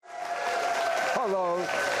Hello,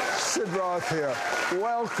 Sid Roth here.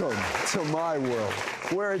 Welcome to my world,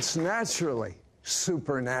 where it's naturally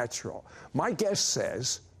supernatural. My guest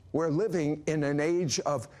says we're living in an age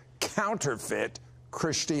of counterfeit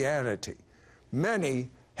Christianity. Many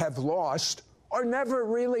have lost or never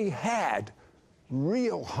really had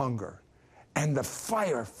real hunger and the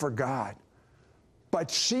fire for God. But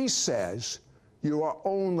she says you are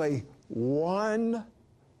only one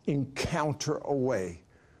encounter away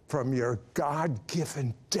from your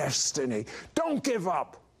God-given destiny. Don't give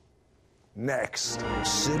up. Next.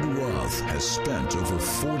 Sid Roth has spent over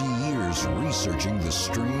 40 years researching the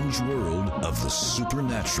strange world of the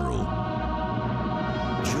supernatural.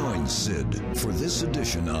 Join Sid for this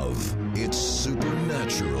edition of It's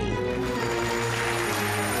Supernatural.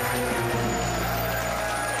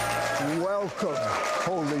 Welcome,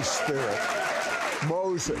 Holy Spirit.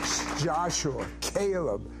 Moses, Joshua,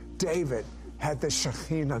 Caleb, David had the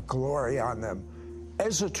Shekinah glory on them.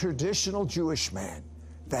 As a traditional Jewish man,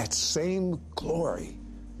 that same glory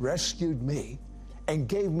rescued me and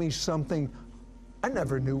gave me something I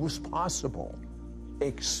never knew was possible: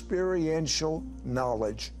 experiential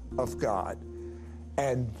knowledge of God.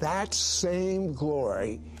 And that same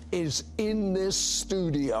glory is in this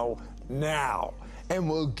studio now and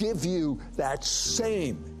will give you that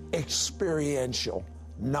same experiential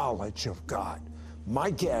knowledge of God.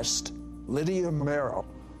 My guest, Lydia Marrow,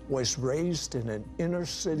 was raised in an inner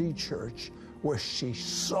city church where she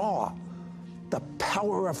saw the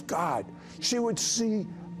power of God. She would see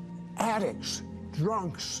addicts,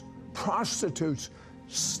 drunks, prostitutes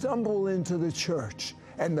stumble into the church,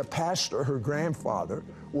 and the pastor, her grandfather,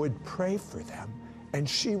 would pray for them, and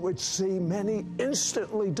she would see many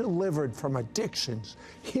instantly delivered from addictions,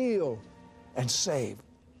 healed, and saved.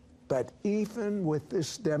 But even with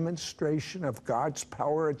this demonstration of God's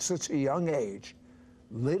power at such a young age,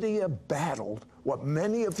 Lydia battled what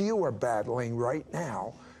many of you are battling right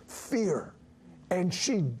now, fear. And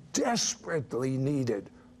she desperately needed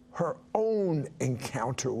her own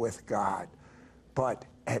encounter with God. But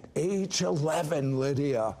at age 11,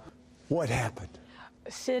 Lydia, what happened?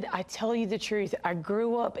 Sid, I tell you the truth, I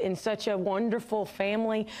grew up in such a wonderful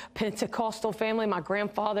family, Pentecostal family. My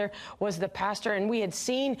grandfather was the pastor, and we had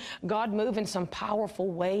seen God move in some powerful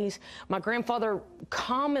ways. My grandfather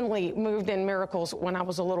commonly moved in miracles when I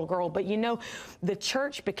was a little girl, but you know, the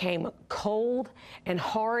church became cold and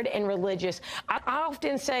hard and religious. I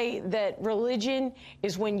often say that religion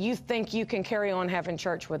is when you think you can carry on having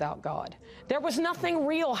church without God. There was nothing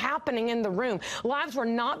real happening in the room. Lives were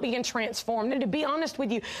not being transformed. And to be honest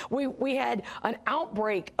with you, we had an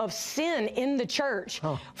outbreak of sin in the church.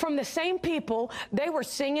 From the same people. They were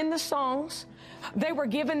singing the songs. They were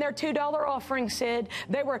giving their $2 offering, Sid.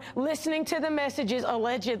 They were listening to the messages,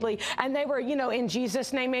 allegedly, and they were, you know, in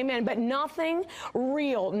Jesus' name, amen. But nothing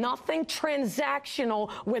real, nothing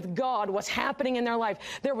transactional with God was happening in their life.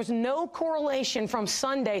 There was no correlation from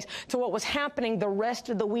Sundays to what was happening the rest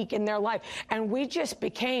of the week in their life. And we just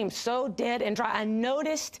became so dead and dry. I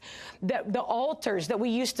noticed that the altars that we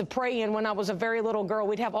used to pray in when I was a very little girl,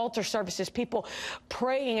 we'd have altar services, people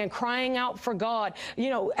praying and crying out for God, you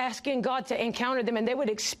know, asking God to encounter them, and they would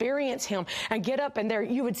experience him and get up, and there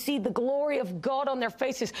you would see the glory of God on their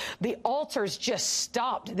faces. The altars just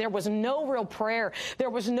stopped. There was no real prayer. There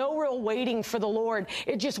was no real waiting for the Lord.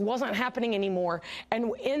 It just wasn't happening anymore.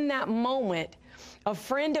 And in that moment, a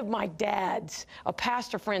friend of my dad's, a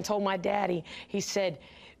pastor friend, told my daddy, he said,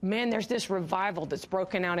 man, there's this revival that's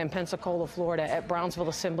broken out in Pensacola, Florida at Brownsville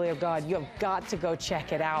Assembly of God. You have got to go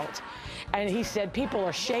check it out. And he said, people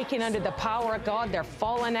are shaking under the power of God. They're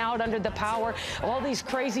falling out under the power, all these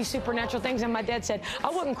crazy supernatural things. And my dad said, I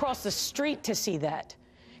wouldn't cross the street to see that,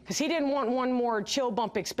 because he didn't want one more chill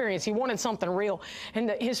bump experience. He wanted something real.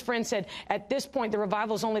 And his friend said, at this point, the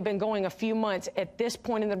revival's only been going a few months. At this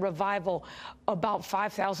point in the revival, about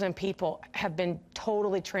 5,000 people have been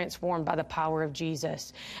totally transformed by the power of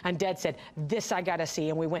Jesus. And Dad said, this I got to see.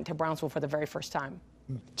 And we went to Brownsville for the very first time.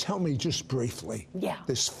 Tell me just briefly,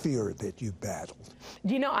 this fear that you battled.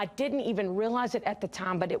 You know, I didn't even realize it at the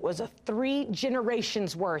time, but it was a 3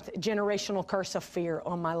 generations worth generational curse of fear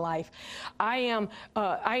on my life. I am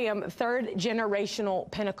 3rd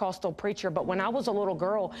generational Pentecostal preacher, but when I was a little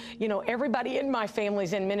girl, you know, everybody in my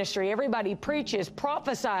family's in ministry. Everybody preaches,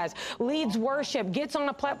 prophesies, leads worship, gets on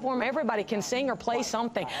a platform. Everybody can sing or play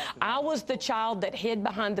something. I was the child that hid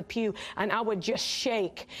behind the pew, and I would just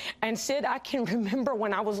shake. And Sid, I can remember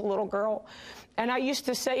when I was a little girl, And I used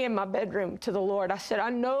to say in my bedroom to the Lord, I said, I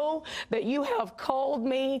know that you have called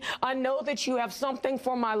me. I know that you have something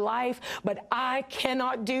for my life, but I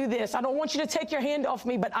cannot do this. I don't want you to take your hand off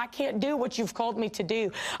me, but I can't do what you've called me to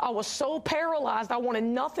do. I was so paralyzed. I wanted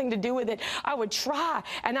nothing to do with it. I would try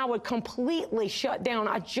and I would completely shut down.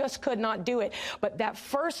 I just could not do it. But that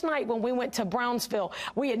first night when we went to Brownsville,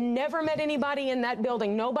 we had never met anybody in that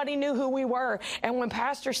building. Nobody knew who we were. And when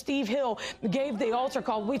Pastor Steve Hill gave the altar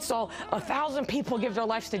call, we saw 1,000 people give their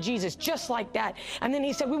lives to Jesus just like that. And then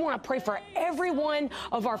he said, we want to pray for every one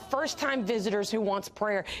of our first-time visitors who wants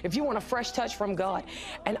prayer, if you want a fresh touch from God.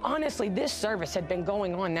 And honestly, this service had been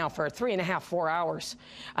going on now for 3.5, 4 hours.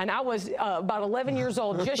 And I was about 11 years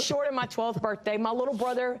old, just short of my 12th birthday. My little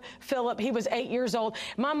brother, Philip, he was 8 years old.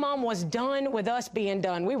 My mom was done with us being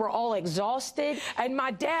done. We were all exhausted. And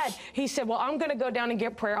my dad, he said, well, I'm going to go down and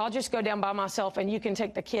get prayer. I'll just go down by myself and you can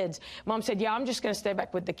take the kids. Mom said, yeah, I'm just going to stay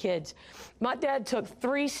back with the kids. My dad took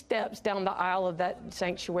 3 steps down the aisle of that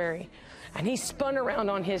sanctuary, and he spun around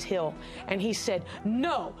on his heel, and he said,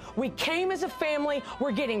 no, we came as a family.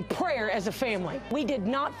 We're getting prayer as a family. We did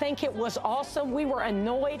not think it was awesome. We were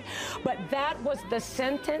annoyed, but that was the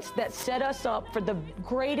sentence that set us up for the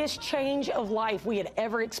greatest change of life we had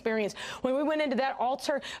ever experienced. When we went into that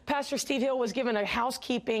altar, Pastor Steve Hill was given a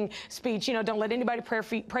housekeeping speech. You know, don't let anybody pray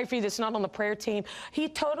for you that's not on the prayer team. He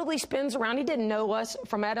totally spins around. He didn't know us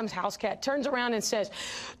from Adam's house cat. Turns around and says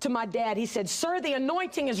to my dad, he said, sir, the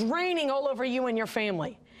anointing is raining all over you and your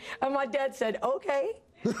family. And my dad said, okay.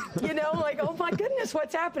 You know, like, oh my goodness,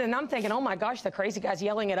 what's happening? I'm thinking, oh my gosh, the crazy guy's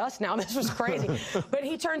yelling at us now. This was crazy. But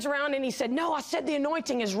he turns around and he said, no, I said the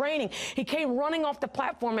anointing is raining. He came running off the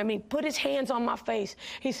platform and he put his hands on my face.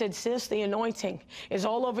 He said, sis, the anointing is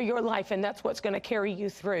all over your life, and that's what's going to carry you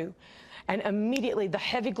through. And immediately the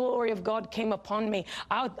heavy glory of God came upon me.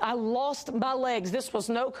 I lost my legs. This was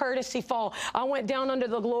no courtesy fall. I went down under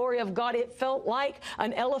the glory of God. It felt like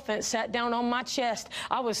an elephant sat down on my chest.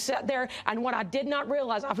 I was sat there, and what I did not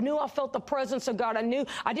realize, I knew I felt the presence of God. I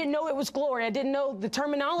didn't know it was glory. I didn't know the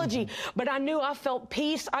terminology, but I knew I felt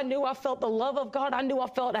peace. I knew I felt the love of God. I knew I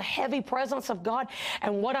felt a heavy presence of God.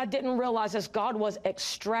 And what I didn't realize is God was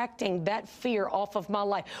extracting that fear off of my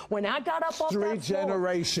life. When I got up off that floor, 3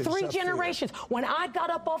 generations. When I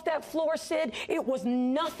got up off that floor, Sid, it was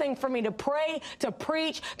nothing for me to pray, to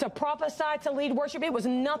preach, to prophesy, to lead worship. It was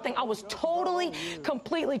nothing. I was totally,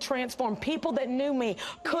 completely transformed. People that knew me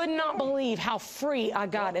could not believe how free I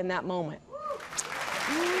got in that moment.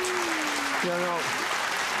 You know,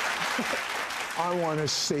 I want to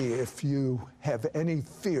see if you have any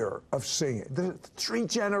fear of singing. The 3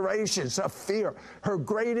 generations of fear. Her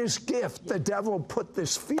greatest gift, the devil put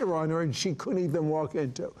this fear on her and she couldn't even walk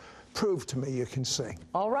into. Prove to me you can sing.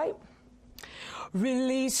 All right.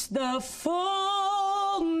 Release the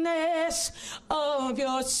fullness of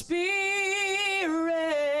your spirit.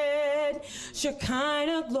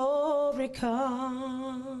 Shekinah glory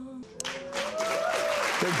come.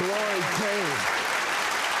 The glory came.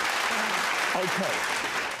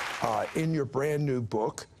 Okay. In your brand new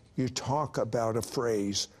book, you talk about a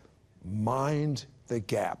phrase, mind the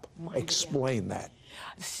gap. Explain that.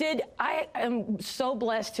 Sid, I am so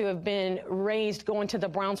blessed to have been raised going to the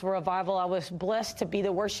Brownsville Revival. I was blessed to be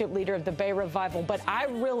the worship leader of the Bay Revival. But I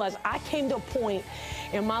realized I came to a point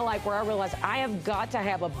in my life where I realized I have got to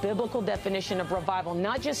have a biblical definition of revival,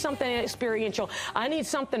 not just something experiential. I need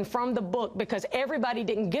something from the book, because everybody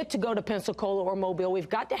didn't get to go to Pensacola or Mobile. We've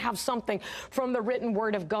got to have something from the written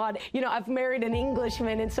word of God. You know, I've married an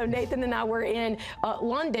Englishman, and so Nathan and I were in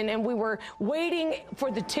London, and we were waiting for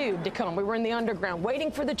the tube to come. We were in the underground,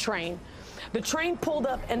 waiting for the train. The train pulled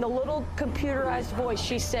up, and the little computerized voice,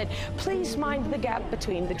 she said, please mind the gap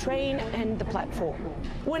between the train and the platform.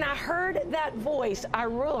 When I heard that voice, I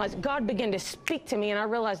realized God began to speak to me, and I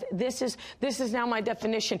realized this is now my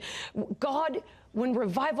definition. God, when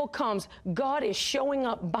revival comes, God is showing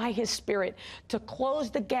up by his Spirit to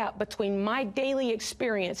close the gap between my daily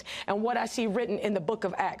experience and what I see written in the book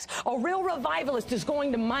of Acts. A real revivalist is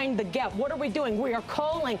going to mind the gap. What are we doing? We are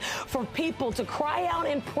calling for people to cry out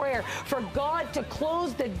in prayer for God to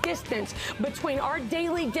close the distance between our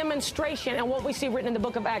daily demonstration and what we see written in the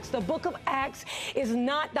book of Acts. The book of Acts is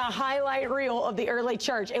not the highlight reel of the early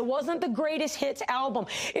church. It wasn't the greatest hits album.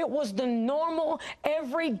 It was the normal,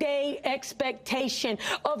 everyday expectation foundation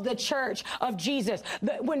of the church of Jesus.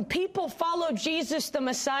 When people followed Jesus, the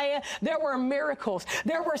Messiah, there were miracles.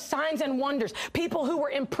 There were signs and wonders. People who were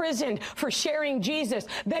imprisoned for sharing Jesus,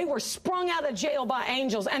 they were sprung out of jail by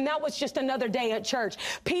angels, and that was just another day at church.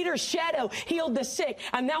 Peter's shadow healed the sick,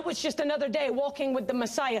 and that was just another day walking with the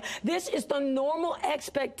Messiah. This is the normal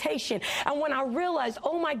expectation. And when I realized,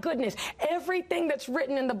 oh my goodness, everything that's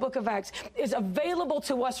written in the book of Acts is available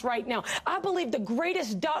to us right now. I believe the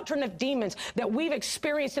greatest doctrine of demons that we've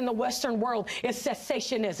experienced in the Western world is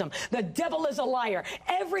cessationism. The devil is a liar.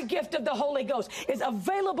 Every gift of the Holy Ghost is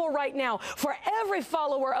available right now for every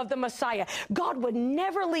follower of the Messiah. God would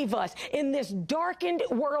never leave us in this darkened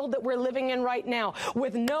world that we're living in right now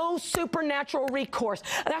with no supernatural recourse.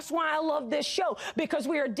 That's why I love this show, because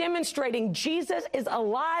we are demonstrating Jesus is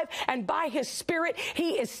alive, and by his Spirit,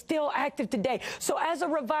 he is still active today. So as a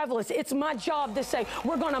revivalist, it's my job to say,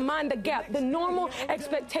 we're going to mind the gap. The normal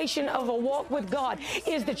expectation of a walk with God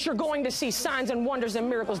is that you're going to see signs and wonders and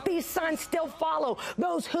miracles. These signs still follow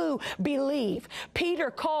those who believe.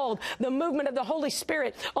 Peter called the movement of the Holy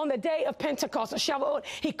Spirit on the day of Pentecost, Shavuot.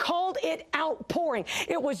 He called it outpouring.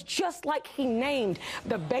 It was just like he named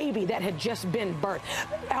the baby that had just been birthed.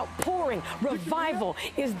 Outpouring, revival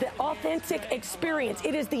is the authentic experience.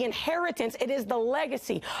 It is the inheritance. It is the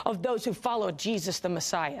legacy of those who follow Jesus, the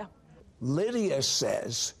Messiah. Lydia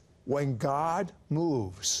says when God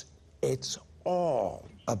moves, it's all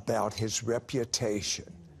about his reputation.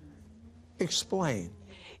 Explain.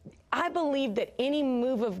 I believe that any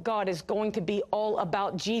move of God is going to be all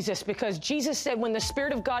about Jesus, because Jesus said when the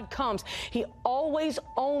Spirit of God comes, he always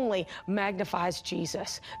only magnifies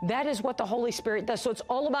Jesus. That is what the Holy Spirit does. So it's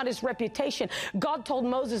all about his reputation. God told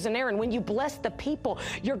Moses and Aaron, when you bless the people,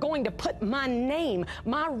 you're going to put my name,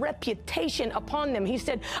 my reputation upon them. He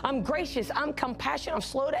said, I'm gracious, I'm compassionate, I'm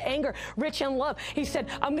slow to anger, rich in love. He said,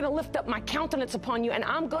 I'm going to lift up my countenance upon you, and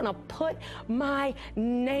I'm going to put my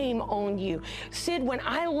name on you. Sid, when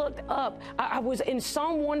I looked up, I was in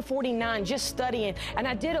Psalm 149 just studying, and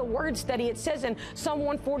I did a word study. It says in Psalm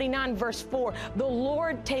 149 verse 4, the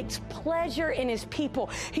Lord takes pleasure in his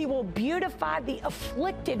people. He will beautify the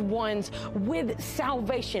afflicted ones with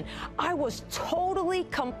salvation. I was totally,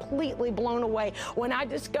 completely blown away when I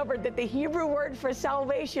discovered that the Hebrew word for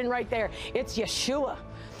salvation right there, it's Yeshua.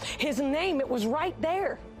 His name, it was right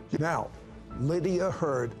there. Now, Lydia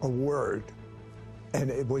heard a word. And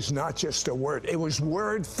it was not just a word. It was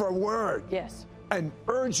word for word. Yes. An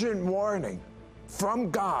urgent warning from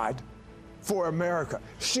God for America.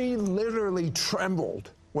 She literally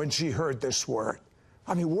trembled when she heard this word.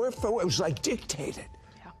 I mean, word for word. It was like dictated.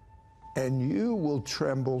 Yeah. And you will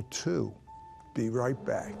tremble too. Be right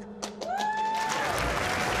back. We will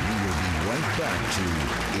be right back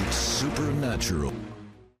to It's Supernatural.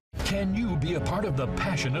 Can you be a part of the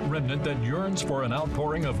passionate remnant that yearns for an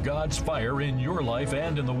outpouring of God's fire in your life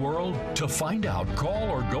and in the world? To find out, call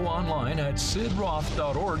or go online at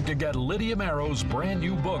sidroth.org to get Lydia Marrow's brand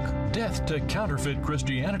new book, Death to Counterfeit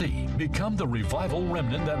Christianity. Become the revival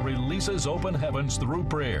remnant that releases open heavens through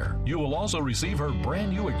prayer. You will also receive her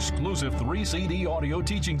brand new exclusive 3-CD audio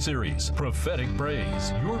teaching series, Prophetic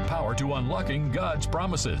Praise, Your Power to Unlocking God's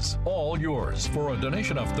Promises. All yours for a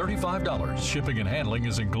donation of $35. Shipping and handling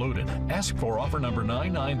is included. Ask for offer number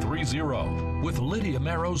 9930. With Lydia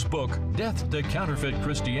Marrow's book, Death to Counterfeit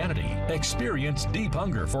Christianity, experience deep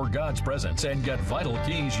hunger for God's presence and get vital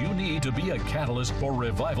keys you need to be a catalyst for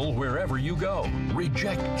revival wherever you go.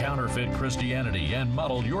 Reject counterfeit Christianity and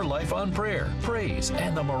model your life on prayer, praise,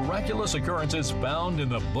 and the miraculous occurrences found in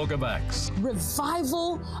the book of Acts.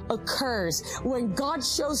 Revival occurs when God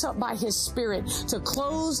shows up by his Spirit to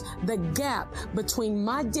close the gap between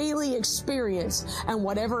my daily experience and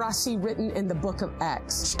whatever I see written in the book of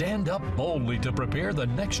Acts. Stand up boldly to prepare the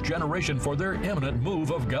next generation for their imminent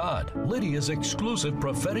move of God. Lydia's exclusive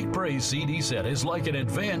Prophetic Praise CD set is like an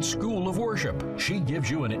advanced school of worship. She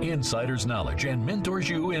gives you an insider's knowledge and mentors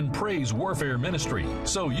you in praise warfare ministry,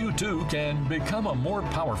 so you too can become a more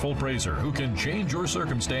powerful praiser who can change your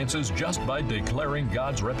circumstances just by declaring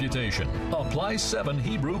God's reputation. Apply 7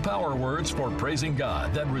 Hebrew power words for praising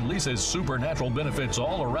God that releases supernatural benefits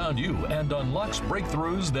all around you and unlocks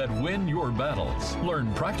breakthroughs that win your battles.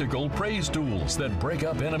 Learn practical praise tools that break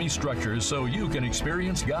up enemy structures so you can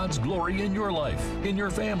experience God's glory in your life, in your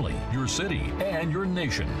family, your city, and your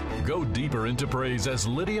nation. Go deeper into praise as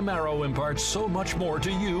Lydia Marrow imparts so much more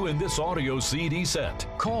to you in this audio CD set.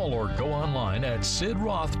 Call or go online at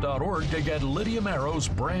sidroth.org to get Lydia Marrow's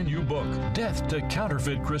brand new book, Death to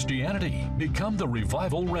Counterfeit Christianity. Become the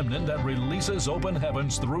revival remnant that releases open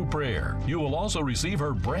heavens through prayer. You will also receive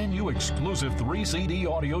her brand new exclusive 3-CD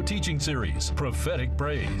audio teaching series, Prophetic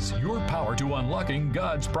Praise, Your Power to Unlocking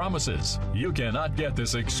God's Promises. You cannot get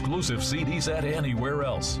this exclusive CD set anywhere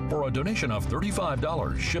else. For a donation of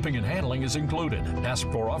 $35, shipping and handling is included.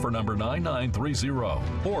 Ask for offer number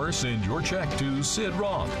 9930 or send your check to Sid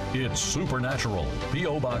Roth. It's Supernatural.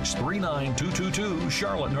 P.O. Box 39222,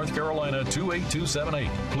 Charlotte, North Carolina 28278.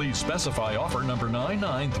 Please specify offer number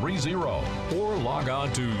 9930 or log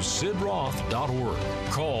on to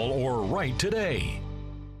sidroth.org. Call or write today.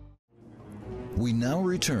 We now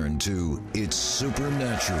return to It's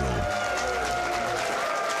Supernatural.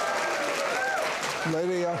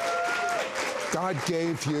 Lydia, God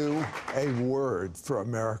gave you a word for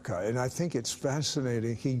America, and I think it's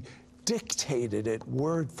fascinating. He dictated it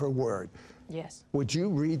word for word. Yes. Would you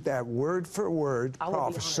read that word for word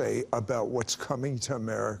prophecy about what's coming to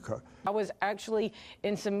America? I was actually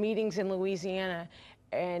in some meetings in Louisiana,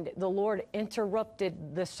 and the Lord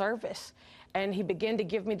interrupted the service, and he began to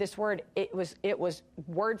give me this word. It was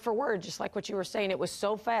word for word, just like what you were saying. It was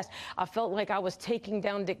so fast. I felt like I was taking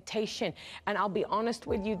down dictation, and I'll be honest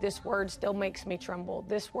with you, this word still makes me tremble.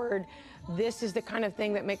 This word, this is the kind of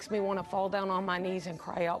thing that makes me want to fall down on my knees and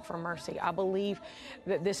cry out for mercy. I believe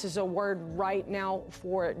that this is a word right now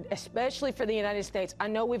especially for the United States. I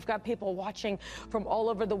know we've got people watching from all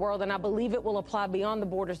over the world, and I believe it will apply beyond the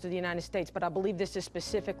borders of the United States, but I believe this is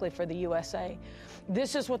specifically for the USA.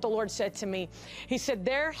 This is what the Lord said to me. He said,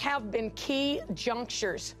 there have been key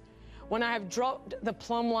junctures when I have dropped the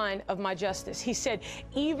plumb line of my justice. He said,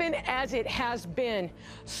 even as it has been,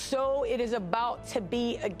 so it is about to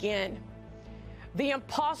be again. The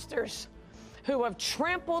imposters who have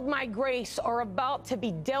trampled my grace are about to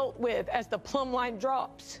be dealt with as the plumb line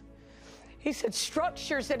drops. He said,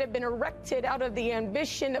 structures that have been erected out of the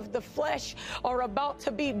ambition of the flesh are about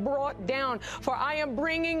to be brought down, for I am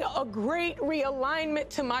bringing a great realignment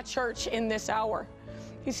to my church in this hour.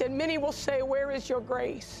 He said, many will say, where is your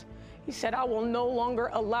grace? He said, I will no longer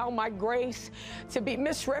allow my grace to be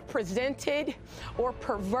misrepresented or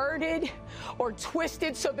perverted or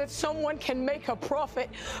twisted so that someone can make a profit.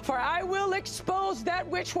 For I will expose that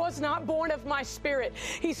which was not born of my spirit.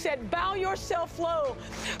 He said, bow yourself low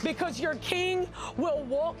because your king will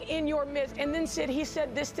walk in your midst. And then he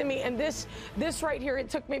said this to me, and this right here, it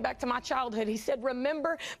took me back to my childhood. He said,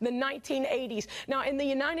 remember the 1980s. Now, in the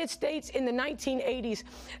United States in the 1980s,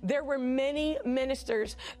 there were many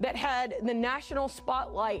ministers that had the national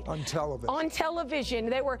spotlight on television. On television,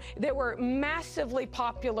 they were massively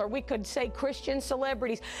popular. We could say Christian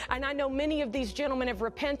celebrities, and I know many of these gentlemen have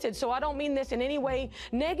repented. So I don't mean this in any way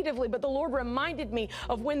negatively, but the Lord reminded me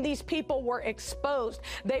of when these people were exposed.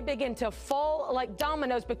 They began to fall like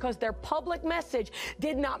dominoes because their public message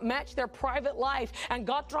did not match their private life, and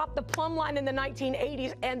God dropped the plumb line in the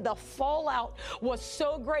 1980s, and the fallout was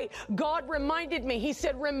so great. God reminded me. He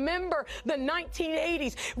said, remember the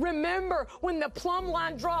 1980s. Remember when the plumb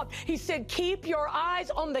line dropped. He said, keep your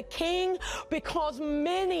eyes on the king because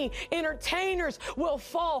many entertainers will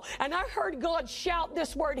fall. And I heard God shout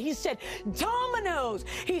this word. He said, dominoes.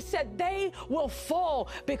 He said, they will fall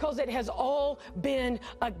because it has all been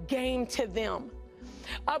a game to them.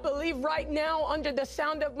 I believe right now, under the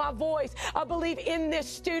sound of my voice, I believe in this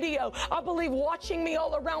studio, I believe watching me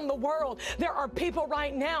all around the world, there are people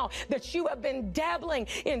right now that you have been dabbling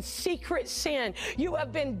in secret sin. You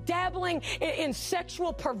have been dabbling in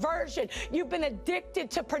sexual perversion. You've been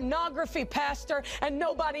addicted to pornography, Pastor, and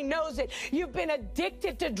nobody knows it. You've been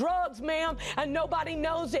addicted to drugs, ma'am, and nobody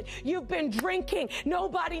knows it. You've been drinking.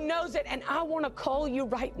 Nobody knows it. And I want to call you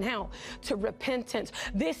right now to repentance.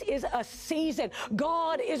 This is a season. God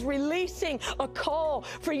is releasing a call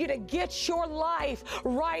for you to get your life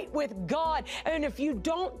right with God. And if you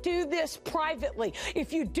don't do this privately,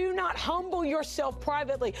 if you do not humble yourself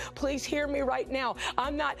privately, please hear me right now.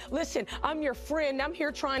 I'm your friend. I'm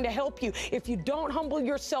here trying to help you. If you don't humble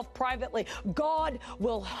yourself privately, God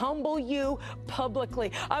will humble you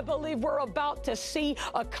publicly. I believe we're about to see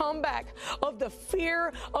a comeback of the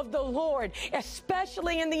fear of the Lord,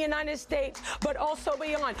 especially in the United States, but also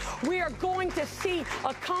beyond. We are going to see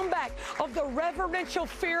a comeback of the reverential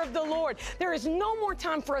fear of the Lord. There is no more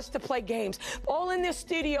time for us to play games. All in this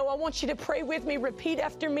studio, I want you to pray with me, repeat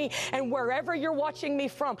after me, and wherever you're watching me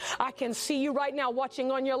from, I can see you right now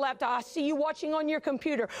watching on your laptop. I see you watching on your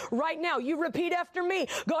computer right now. You repeat after me.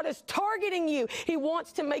 God is targeting you. He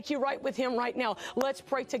wants to make you right with Him right now. Let's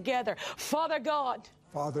pray together. Father God,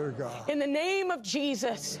 in the name of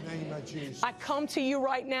Jesus, I come to you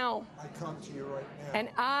right now. And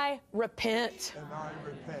I repent.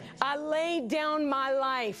 I lay down my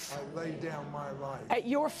life. At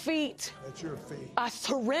your feet. I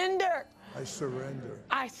surrender I surrender.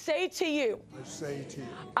 I say to you, I say to you,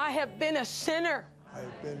 I have been a sinner. I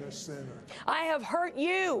have been a sinner. I have hurt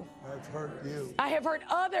you. I've hurt you. I have hurt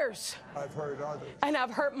others. I've hurt others. And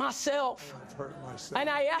I've hurt myself. I've hurt myself. And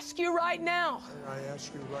I ask you right now, And I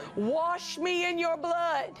ask you right now, wash me in your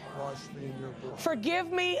blood. wash me in your blood.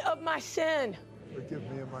 Forgive me of my sin. Forgive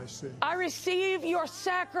me of my sin. I receive your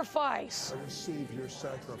sacrifice I receive your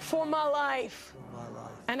sacrifice for my life. for my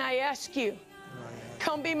life. And I ask you, And I ask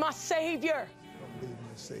come be my Savior. you to be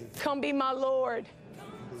my Savior. Come be my Lord.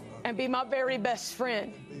 And be my very best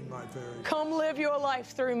friend. Be my very Come live your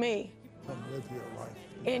life through me. Come live your life.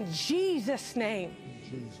 In Jesus' name.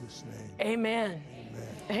 In Jesus' name. Amen.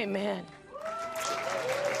 Amen.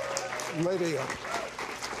 Amen. Lydia,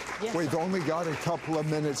 Yes, we've only got a couple of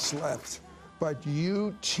minutes left, but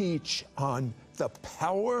you teach on the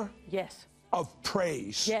power yes, of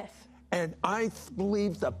praise. yes. And I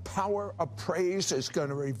believe the power of praise is going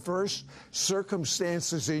to reverse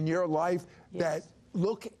circumstances in your life that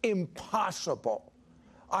look impossible.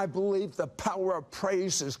 I believe the power of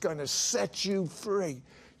praise is going to set you free.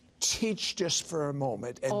 Teach just for a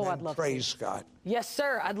moment and I'd then love praise God. Yes,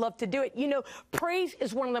 sir. I'd love to do it. You know, praise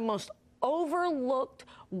is one of the most overlooked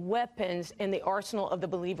weapons in the arsenal of the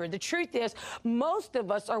believer. The truth is, most of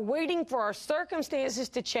us are waiting for our circumstances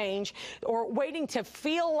to change or waiting to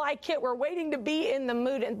feel like it. We're waiting to be in the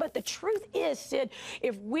mood. But the truth is, Sid,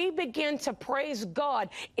 if we begin to praise God,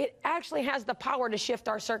 it actually has the power to shift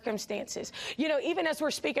our circumstances. You know, even as we're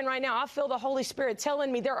speaking right now, I feel the Holy Spirit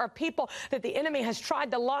telling me there are people that the enemy has tried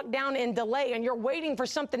to lock down and delay, and you're waiting for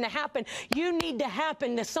something to happen. You need to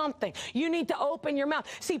happen to something. You need to open your mouth.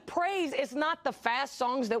 See, praise is not the fast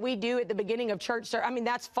songs that we do at the beginning of church service. I mean,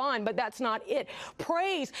 that's fun, but that's not it.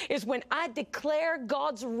 Praise is when I declare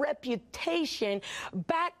God's reputation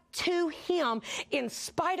back to him in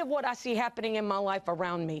spite of what I see happening in my life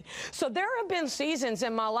around me. So there have been seasons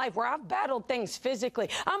in my life where I've battled things physically.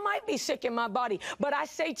 I might be sick in my body, but I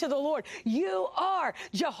say to the Lord, you are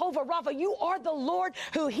Jehovah Rapha. You are the Lord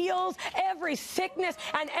who heals every sickness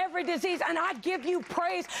and every disease. And I give you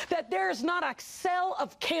praise that there's not a cell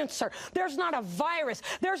of cancer. There's not a virus.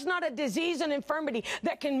 There's not a disease and infirmity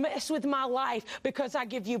that can mess with my life because I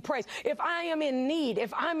give you praise. If I am in need,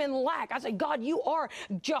 if I'm in lack, I say, God, you are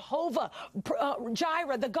Jehovah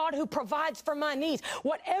Jireh, the God who provides for my needs.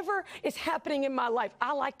 Whatever is happening in my life,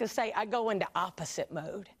 I like to say I go into opposite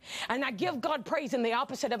mode. And I give God praise in the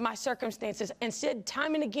opposite of my circumstances. And Sid,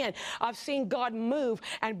 time and again, I've seen God move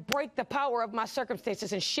and break the power of my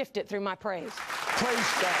circumstances and shift it through my praise. Praise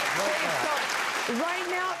God. Right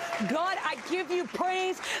now, God, I give you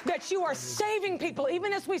praise that you are saving people.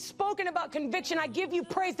 Even as we've spoken about conviction, I give you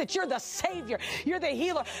praise that you're the Savior. You're the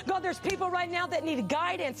healer. God, there's people right now that need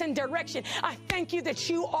guidance and direction. I thank you that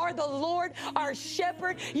you are the Lord, our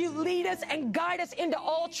shepherd. You lead us and guide us into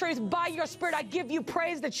all truth by your Spirit. I give you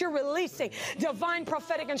praise that you're releasing divine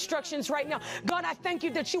prophetic instructions right now. God, I thank you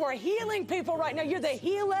that you are healing people right now. You're the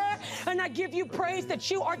healer. And I give you praise that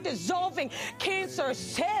you are dissolving cancer.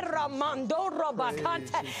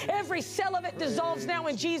 Every cell of it dissolves now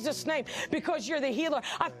in Jesus' name because you're the healer.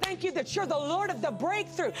 I thank you that you're the Lord of the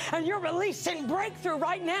breakthrough and you're releasing breakthrough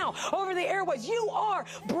right now over the airways. You are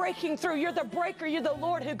breaking through. You're the breaker. You're the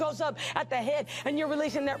Lord who goes up at the head and you're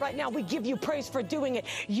releasing that right now. We give you praise for doing it.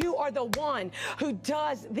 You are the one who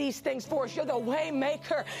does these things for us. You're the way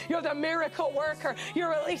maker. You're the miracle worker.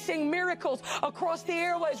 You're releasing miracles across the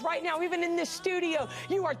airways right now. Even in this studio,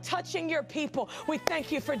 you are touching your people. We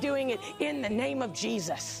thank you for doing it in the name of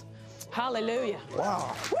Jesus. Hallelujah.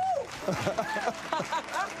 Wow.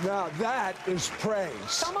 Now that is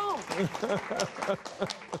praise. Come on.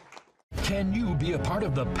 Can you be a part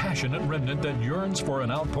of the passionate remnant that yearns for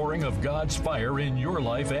an outpouring of God's fire in your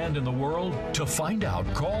life and in the world? To find out,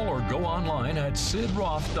 call or go online at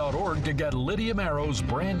sidroth.org to get Lydia Marrow's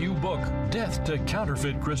brand new book, Death to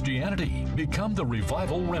Counterfeit Christianity. Become the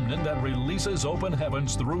revival remnant that releases open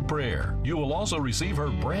heavens through prayer. You will also receive her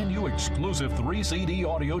brand new exclusive 3-CD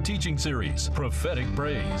audio teaching series, Prophetic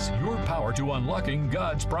Praise, Your Power to Unlocking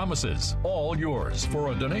God's Promises. All yours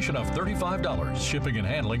for a donation of $35. Shipping and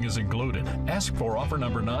handling is included. Ask for offer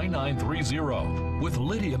number 9930. With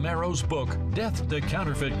Lydia Marrow's book, Death to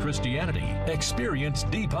Counterfeit Christianity, experience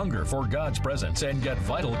deep hunger for God's presence and get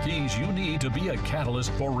vital keys you need to be a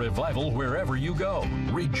catalyst for revival wherever you go.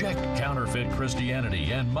 Reject counterfeit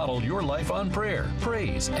Christianity and model your life on prayer,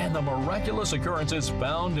 praise, and the miraculous occurrences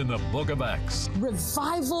found in the book of Acts.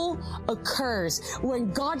 Revival occurs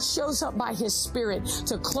when God shows up by His Spirit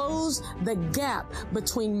to close the gap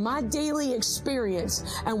between my daily experience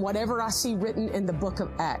and whatever I see written in the book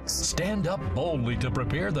of Acts. Stand up boldly only to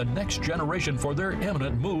prepare the next generation for their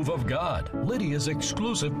imminent move of God. Lydia's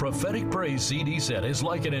exclusive prophetic praise CD set is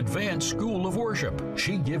like an advanced school of worship.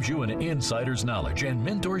 She gives you an insider's knowledge and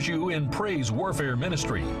mentors you in praise warfare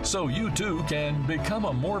ministry, so you too can become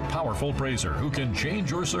a more powerful praiser who can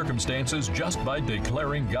change your circumstances just by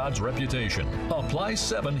declaring God's reputation. Apply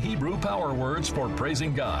 7 Hebrew power words for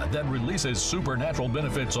praising God that releases supernatural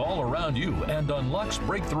benefits all around you and unlocks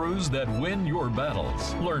breakthroughs that win your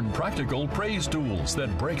battles. Learn practical praise tools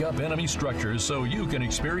that break up enemy structures so you can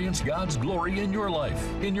experience God's glory in your life,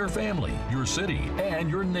 in your family, your city, and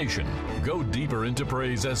your nation. Go deeper into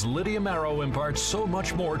praise as Lydia Marrow imparts so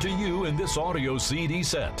much more to you in this audio CD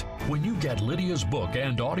set. When you get Lydia's book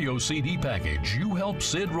and audio CD package, you help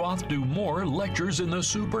Sid Roth do more lectures in the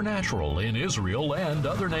supernatural in Israel and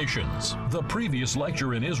other nations. The previous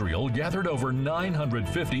lecture in Israel gathered over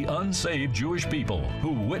 950 unsaved Jewish people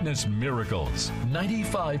who witnessed miracles.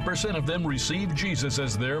 95% of them received Jesus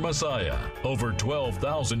as their Messiah. Over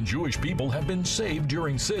 12,000 Jewish people have been saved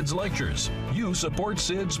during Sid's lectures. You support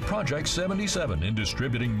Sid's Project 77 in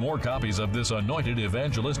distributing more copies of this anointed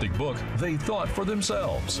evangelistic book they thought for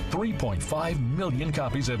themselves. 3.5 million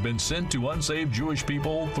copies have been sent to unsaved Jewish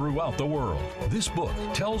people throughout the world. This book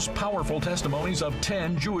tells powerful testimonies of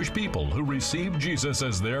 10 Jewish people who received Jesus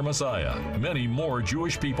as their Messiah. Many more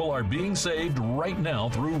Jewish people are being saved right now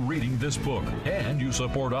through reading this book. And you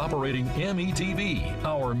support operating METV,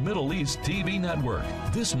 our Middle East TV network.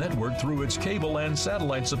 This network, through its cable and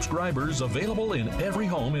satellite subscribers available in every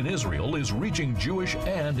home in Israel, is reaching Jewish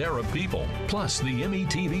and Arab people. Plus, the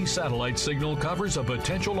METV satellite signal covers a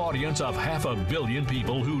potential audience of 500 million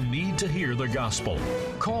people who need to hear the gospel.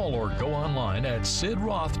 Call or go online at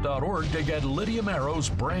sidroth.org to get Lydia Marrow's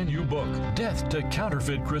brand new book, Death to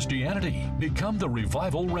Counterfeit Christianity. Become the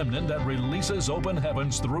revival remnant that releases open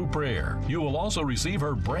heavens through prayer. You will also receive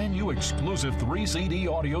her brand new exclusive 3-CD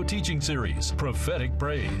audio teaching series, Prophetic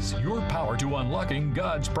Praise, Your Power to Unlocking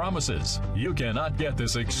God's Promises. You cannot get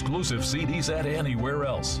this exclusive CD set anywhere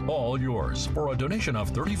else. All yours for a donation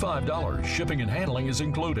of $35. Shipping and handling is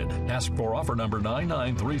included. Ask for offer number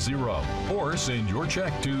 9930 or send your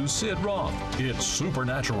check to Sid Roth. It's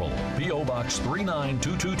supernatural. P.O. Box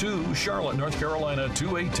 39222, Charlotte, North Carolina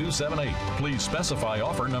 28278. Please specify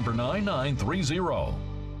offer number 9930.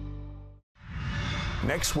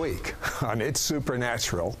 Next week on It's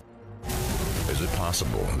Supernatural. Is it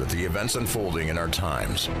possible that the events unfolding in our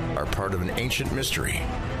times are part of an ancient mystery?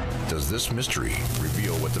 Does this mystery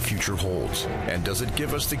reveal what the future holds? And does it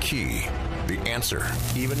give us the key, the answer,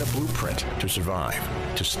 even a blueprint to survive,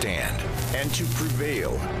 to stand, and to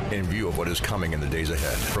prevail in view of what is coming in the days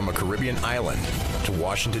ahead? From a Caribbean island to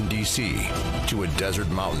Washington, D.C., to a desert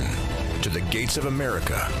mountain, to the gates of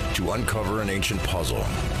America, to uncover an ancient puzzle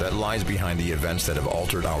that lies behind the events that have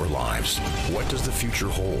altered our lives. What does the future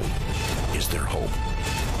hold? Is there hope?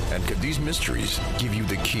 And could these mysteries give you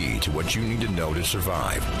the key to what you need to know to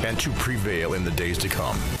survive and to prevail in the days to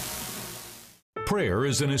come? Prayer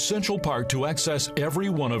is an essential part to access every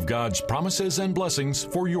one of God's promises and blessings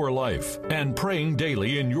for your life. And praying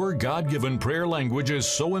daily in your God-given prayer language is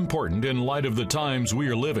so important in light of the times we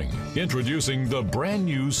are living. Introducing the brand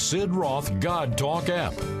new Sid Roth God Talk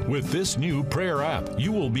app. With this new prayer app,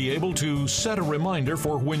 you will be able to set a reminder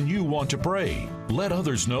for when you want to pray. Let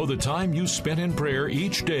others know the time you spent in prayer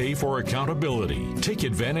each day for accountability. Take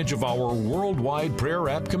advantage of our worldwide prayer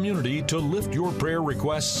app community to lift your prayer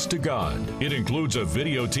requests to God. It includes a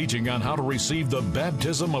video teaching on how to receive the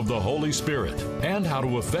baptism of the Holy Spirit and how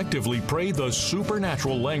to effectively pray the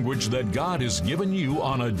supernatural language that God has given you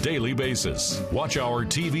on a daily basis. Watch our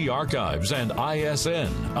TV archives and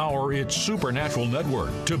ISN, our It's Supernatural network,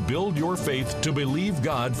 to build your faith to believe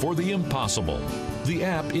God for the impossible. The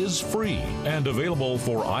app is free and available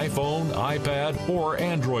for iPhone, iPad, or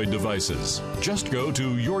Android devices. Just go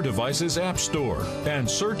to your device's app store and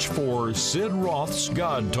search for Sid Roth's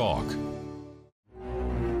God Talk.